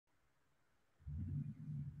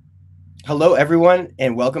Hello, everyone,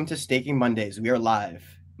 and welcome to Staking Mondays. We are live.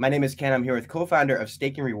 My name is Ken. I'm here with co-founder of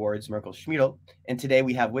Staking Rewards, Merkel Schmiedel, and today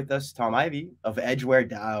we have with us Thom Ivy of Edgeware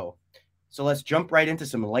DAO. So let's jump right into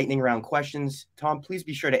some lightning round questions. Thom, please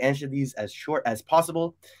be sure to answer these as short as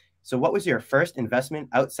possible. So what was your first investment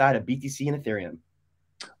outside of BTC and Ethereum?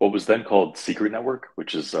 What was then called Secret Network,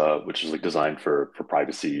 which is like designed for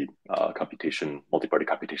privacy, computation, multi-party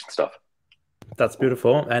computation stuff. That's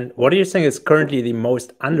beautiful. And what do you think is currently the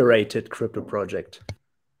most underrated crypto project?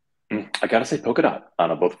 I gotta say Polkadot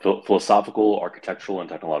on a both philosophical, architectural, and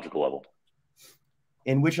technological level.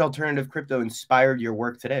 And which alternative crypto inspired your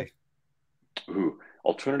work today? Ooh,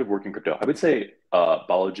 alternative working crypto. I would say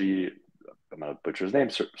Balaji, I'm gonna butcher his name,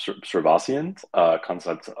 Servasian's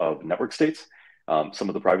concept of network states, some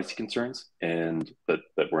of the privacy concerns, and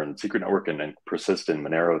that were in Secret Network and persist in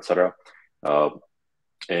Monero, etc. Uh,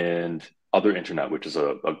 and Other Internet, which is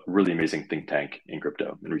a really amazing think tank in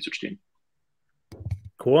crypto and research team.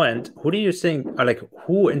 Cool. And who do you think, or like,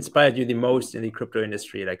 who inspired you the most in the crypto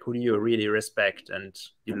industry? Like, who do you really respect and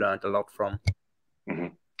you learned a lot from? hmm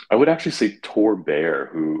I would actually say Tor Bear,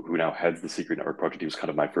 who now heads the Secret Network project. He was kind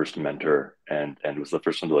of my first mentor and was the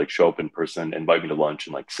first one to like show up in person, invite me to lunch,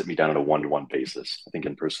 and like sit me down on a one-to-one basis. I think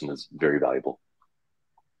in person is very valuable.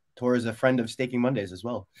 Tor is a friend of Staking Mondays as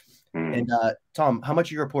well. Mm. And Thom, how much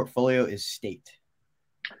of your portfolio is staked?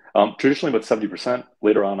 Traditionally, about 70%.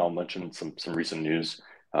 Later on, I'll mention some recent news,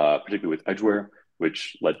 particularly with Edgeware,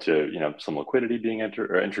 which led to some liquidity being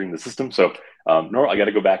entering the system. So, Nora, I got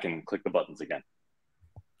to go back and click the buttons again.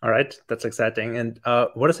 All right, that's exciting. And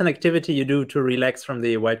what is an activity you do to relax from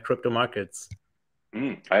the white crypto markets?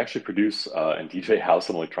 I actually produce and DJ house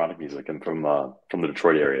and electronic music. I'm from the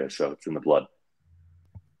Detroit area, so it's in the blood.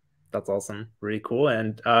 That's awesome. Really cool.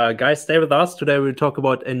 And guys, stay with us. Today we'll talk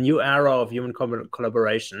about a new era of human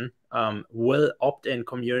collaboration. Will opt-in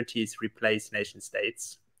communities replace nation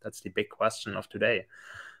states? That's the big question of today.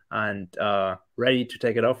 And ready to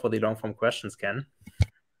take it off for the long-form questions, Ken?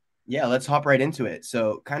 Yeah, let's hop right into it.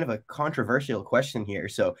 So, kind of a controversial question here.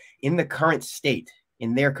 So, in their current state,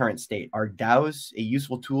 are DAOs a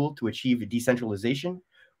useful tool to achieve decentralization,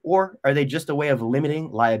 or are they just a way of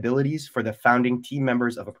limiting liabilities for the founding team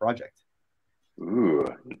members of a project? Ooh,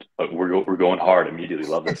 we're going hard immediately.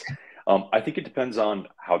 Love this. I think it depends on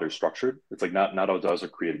how they're structured. It's like not all DAOs are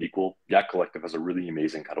created equal. Yak Collective has a really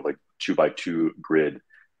amazing kind of like 2x2 grid,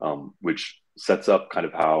 which sets up kind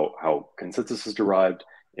of how consensus is derived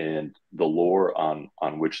and the lore on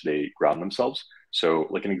which they ground themselves. So,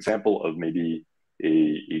 like an example of maybe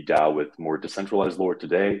a DAO with more decentralized lore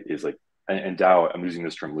today is like, and DAO, I'm using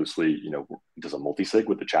this term loosely, does a multi-sig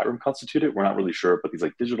with the chat room constitute it? We're not really sure, but these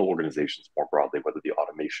like digital organizations more broadly, whether the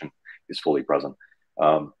automation is fully present,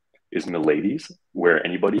 um, is Miladies, where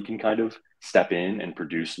anybody can kind of step in and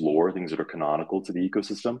produce lore, things that are canonical to the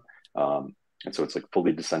ecosystem. And so it's like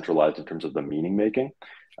fully decentralized in terms of the meaning making.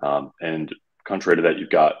 And contrary to that,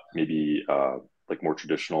 you've got maybe like more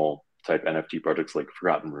traditional type NFT projects like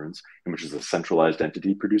Forgotten Runes, in which is a centralized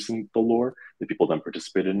entity producing the lore that people then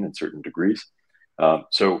participate in certain degrees.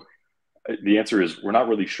 So the answer is we're not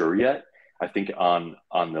really sure yet. I think on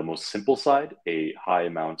the most simple side, a high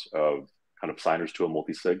amount of kind of signers to a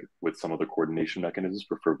multi-sig with some other coordination mechanisms,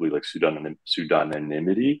 preferably like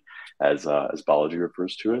pseudonymity, as Balaji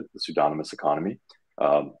refers to it, the pseudonymous economy.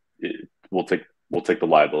 It, we'll take the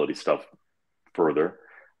liability stuff further.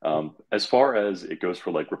 As far as it goes for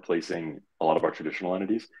like replacing a lot of our traditional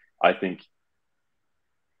entities, I think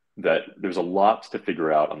that there's a lot to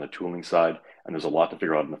figure out on the tooling side, and there's a lot to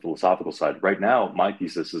figure out on the philosophical side. Right now, my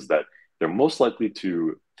thesis is that they're most likely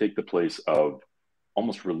to take the place of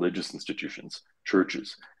almost religious institutions,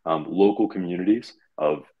 churches, local communities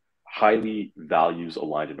of highly values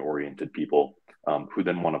aligned and oriented people who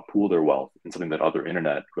then want to pool their wealth in something that other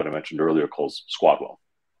internet, what I mentioned earlier, calls squad wealth.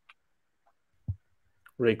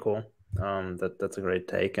 Really cool. That's a great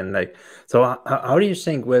take. And like, so how do you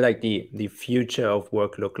think will like the future of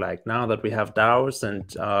work look like now that we have DAOs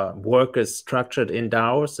and work is structured in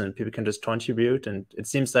DAOs and people can just contribute? And it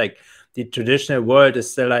seems like the traditional world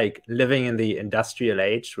is still like living in the industrial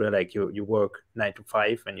age where like you work 9 to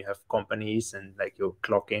 5 and you have companies and like you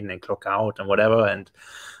clock in and clock out and whatever. And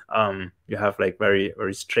you have like very,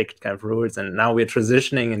 very strict kind of rules. And now we're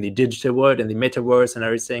transitioning in the digital world and the metaverse and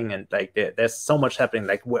everything. And like there's so much happening.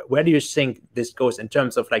 Like where do you think this goes in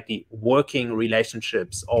terms of like the working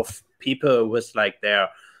relationships of people with like their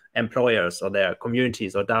employers or their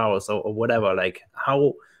communities or DAOs or whatever? Like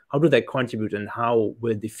how do they contribute and how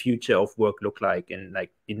will the future of work look like in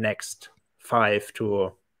like the next 5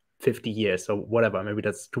 to 50 years or whatever? Maybe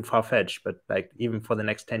that's too far-fetched, but like even for the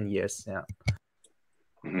next 10 years. Yeah.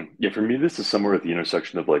 Yeah, for me, this is somewhere at the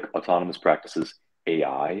intersection of like autonomous practices,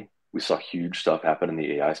 AI. We saw huge stuff happen in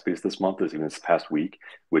the AI space this month, even this past week,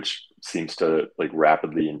 which seems to like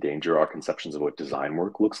rapidly endanger our conceptions of what design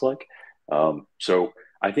work looks like. So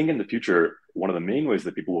I think in the future, one of the main ways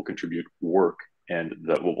that people will contribute work and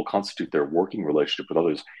that what will constitute their working relationship with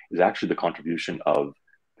others is actually the contribution of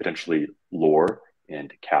potentially lore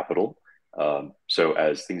and capital. So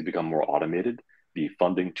as things become more automated, the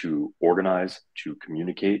funding to organize, to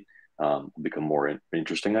communicate, become more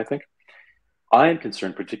interesting, I think. I am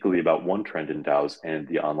concerned particularly about one trend in DAOs and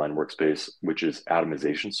the online workspace, which is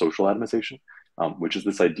atomization, social atomization, which is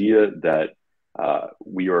this idea that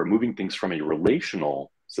we are moving things from a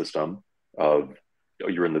relational system of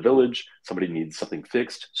you're in the village, somebody needs something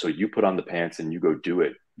fixed, so you put on the pants and you go do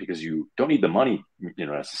it because you don't need the money,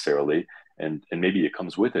 necessarily, and maybe it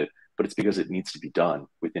comes with it, but it's because it needs to be done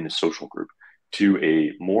within a social group to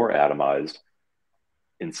a more atomized,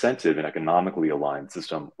 incentive and economically aligned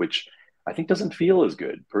system, which I think doesn't feel as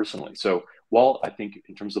good personally. So while I think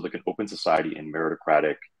in terms of like an open society and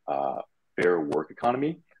meritocratic, fair work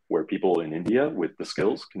economy, where people in India with the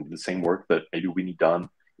skills can do the same work that maybe we need done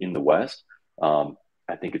in the West,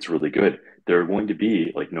 I think it's really good. There are going to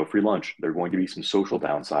be like no free lunch. There are going to be some social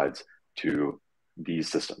downsides to these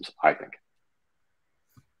systems, I think.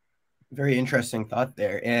 Very interesting thought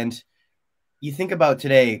there. And you think about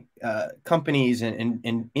today, companies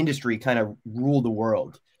and industry kind of rule the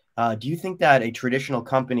world. Do you think that a traditional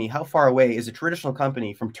company, how far away is a traditional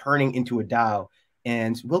company from turning into a DAO?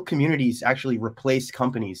 And will communities actually replace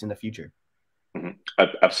companies in the future?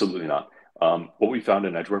 Absolutely not. What we found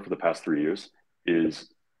in Edgeware for the past 3 years is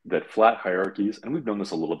that flat hierarchies, and we've known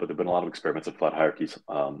this a little bit, there have been a lot of experiments of flat hierarchies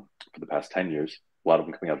for the past 10 years, a lot of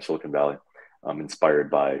them coming out of Silicon Valley,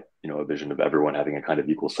 inspired by a vision of everyone having a kind of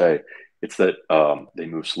equal say. It's that they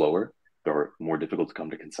move slower, they're more difficult to come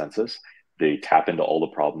to consensus, they tap into all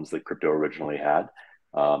the problems that crypto originally had.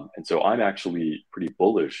 And so I'm actually pretty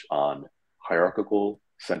bullish on hierarchical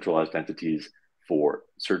centralized entities for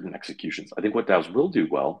certain executions. I think what DAOs will do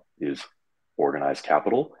well is organize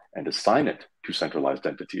capital and assign it to centralized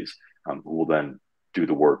entities who will then do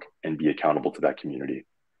the work and be accountable to that community.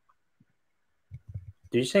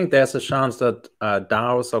 Do you think there's a chance that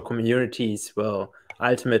DAOs or communities will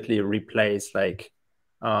ultimately replace like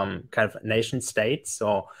kind of nation states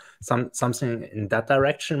or something in that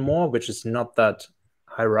direction more, which is not that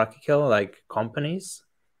hierarchical like companies?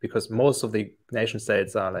 Because most of the nation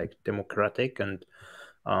states are like democratic, and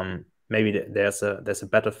maybe there's a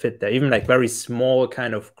better fit there. Even like very small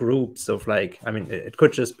kind of groups of like, I mean, it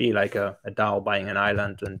could just be like a DAO buying an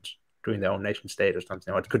island and doing their own nation state or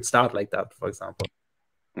something, or it could start like that, for example.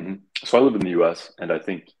 So I live in the U.S., and I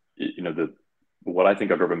think what I think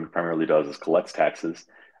our government primarily does is collects taxes,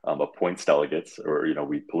 appoints delegates, or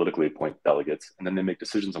we politically appoint delegates, and then they make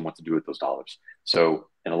decisions on what to do with those dollars. So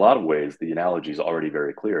in a lot of ways, the analogy is already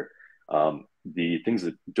very clear. The things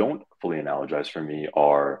that don't fully analogize for me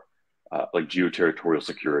are like geoterritorial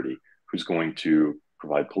security. Who's going to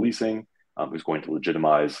provide policing? Who's going to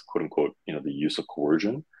legitimize, quote unquote, the use of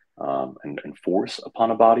coercion and force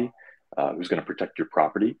upon a body? Who's going to protect your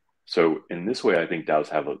property? So in this way, I think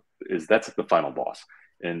DAOs that's the final boss,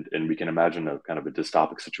 and we can imagine a kind of a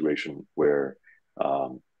dystopic situation where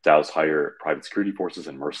DAOs hire private security forces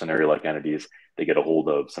and mercenary-like entities. They get a hold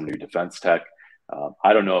of some new defense tech.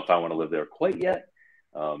 I don't know if I want to live there quite yet,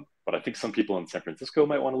 but I think some people in San Francisco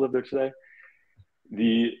might want to live there today.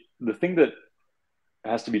 The thing that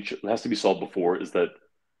has to be solved before is that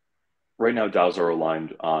right now DAOs are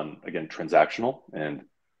aligned on, again, transactional and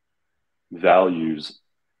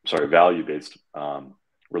value-based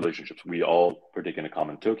relationships. We all partake in a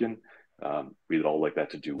common token. We'd all like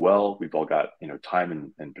that to do well. We've all got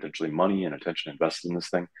time and potentially money and attention invested in this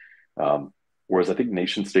thing. Whereas I think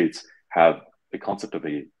nation states have the concept of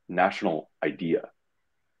a national idea,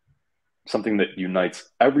 something that unites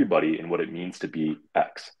everybody in what it means to be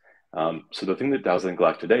X. So the thing that DAOs I think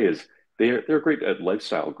lack today is they're great at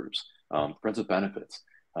lifestyle groups, friends with benefits.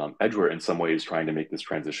 Edgeware in some ways trying to make this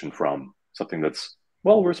transition from something that's,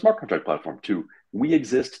 well, we're a smart contract platform, to we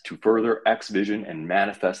exist to further X vision and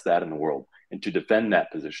manifest that in the world and to defend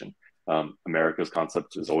that position. America's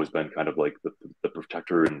concept has always been kind of like the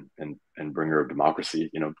protector and bringer of democracy,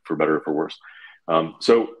 for better or for worse.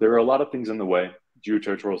 So there are a lot of things in the way: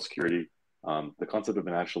 geoterritorial security, the concept of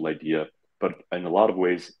a national idea, but in a lot of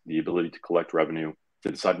ways, the ability to collect revenue,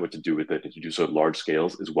 to decide what to do with it, and to do so at large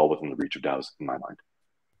scales is well within the reach of DAOs, in my mind.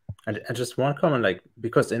 And just one comment, like,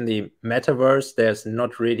 because in the metaverse, there's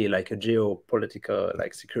not really like a geopolitical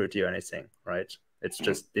like security or anything, right? It's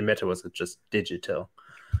just the metaverse is just digital.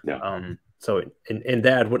 So in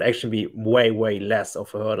there, it would actually be way less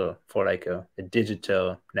of a hurdle for like a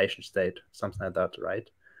digital nation state, something like that, right?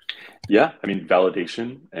 Yeah, I mean,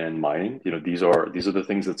 validation and mining, these are the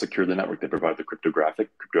things that secure the network. They provide the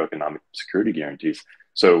cryptoeconomic security guarantees.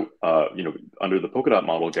 So, under the Polkadot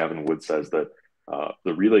model, Gavin Wood says that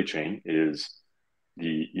the relay chain is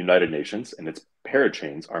the United Nations, and its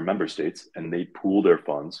parachains are member states, and they pool their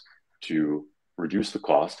funds to reduce the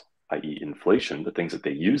cost, i.e., inflation, the things that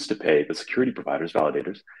they use to pay the security providers,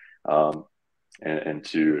 validators, and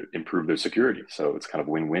to improve their security. So it's kind of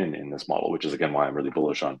win-win in this model, which is again why I'm really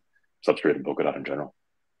bullish on Substrate and Polkadot in general.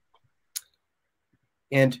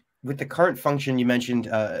 And with the current function you mentioned,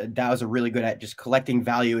 DAOs are really good at just collecting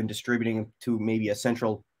value and distributing to maybe a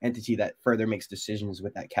central entity that further makes decisions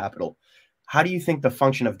with that capital. How do you think the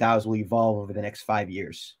function of DAOs will evolve over the next 5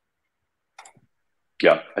 years?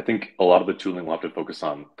 Yeah, I think a lot of the tooling will have to focus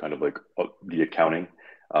on kind of like the accounting,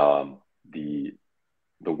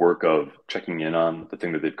 the work of checking in on the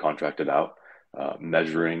thing that they've contracted out,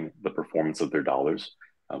 measuring the performance of their dollars.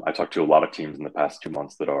 I talked to a lot of teams in the past 2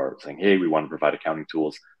 months that are saying, hey, we want to provide accounting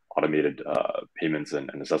tools, automated payments and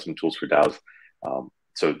assessment tools for DAOs.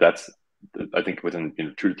 So I think within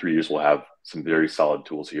 2 to 3 years, we'll have some very solid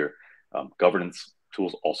tools here. Governance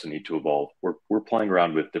tools also need to evolve. We're playing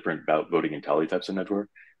around with different voting and tally types in Edgeware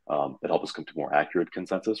that help us come to more accurate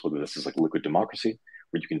consensus, whether this is like liquid democracy,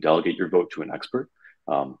 where you can delegate your vote to an expert,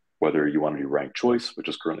 whether you want to do ranked choice, which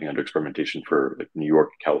is currently under experimentation for like New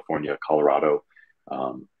York, California, Colorado,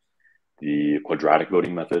 the quadratic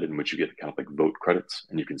voting method, in which you get kind of like vote credits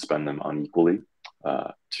and you can spend them unequally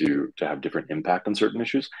to have different impact on certain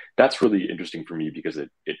issues. That's really interesting for me because it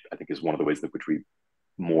I think is one of the ways that which we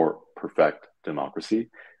more perfect democracy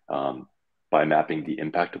by mapping the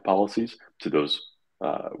impact of policies to those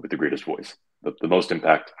with the greatest voice. The most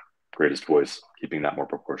impact, greatest voice, keeping that more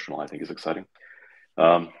proportional, I think is exciting.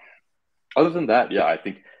 Other than that, yeah, I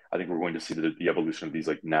think we're going to see the evolution of these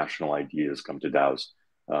like national ideas come to DAOs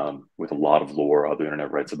with a lot of lore. Other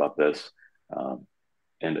internet writes about this,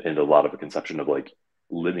 and a lot of a conception of like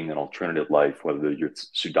living an alternative life, whether you're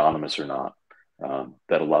pseudonymous or not,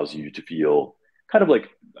 that allows you to feel kind of like,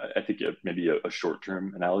 I think maybe a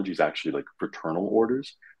short-term analogy is actually like fraternal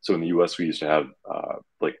orders. So in the US, we used to have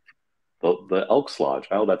like the Elks Lodge.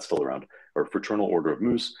 Oh, that's still around. Or Fraternal Order of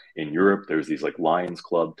Moose. In Europe, there's these like Lions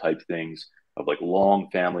Club type things of like long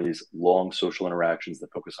families, long social interactions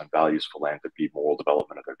that focus on values, philanthropy, moral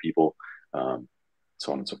development of their people,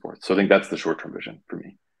 so on and so forth. So I think that's the short-term vision for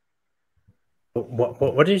me.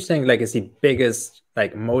 What do you think like is the biggest,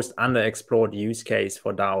 like most underexplored use case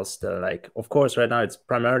for DAOs still? Like, of course, right now it's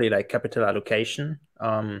primarily like capital allocation.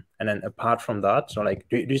 And then apart from that, so like,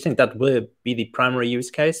 do you think that will be the primary use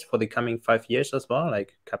case for the coming 5 years as well?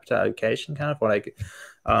 Like capital allocation kind of, or like,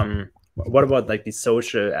 what about like the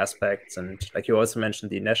social aspects? And like you also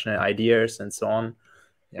mentioned the national ideas and so on.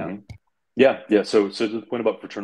 Yeah. Mm-hmm. Yeah. So to the point about fraternal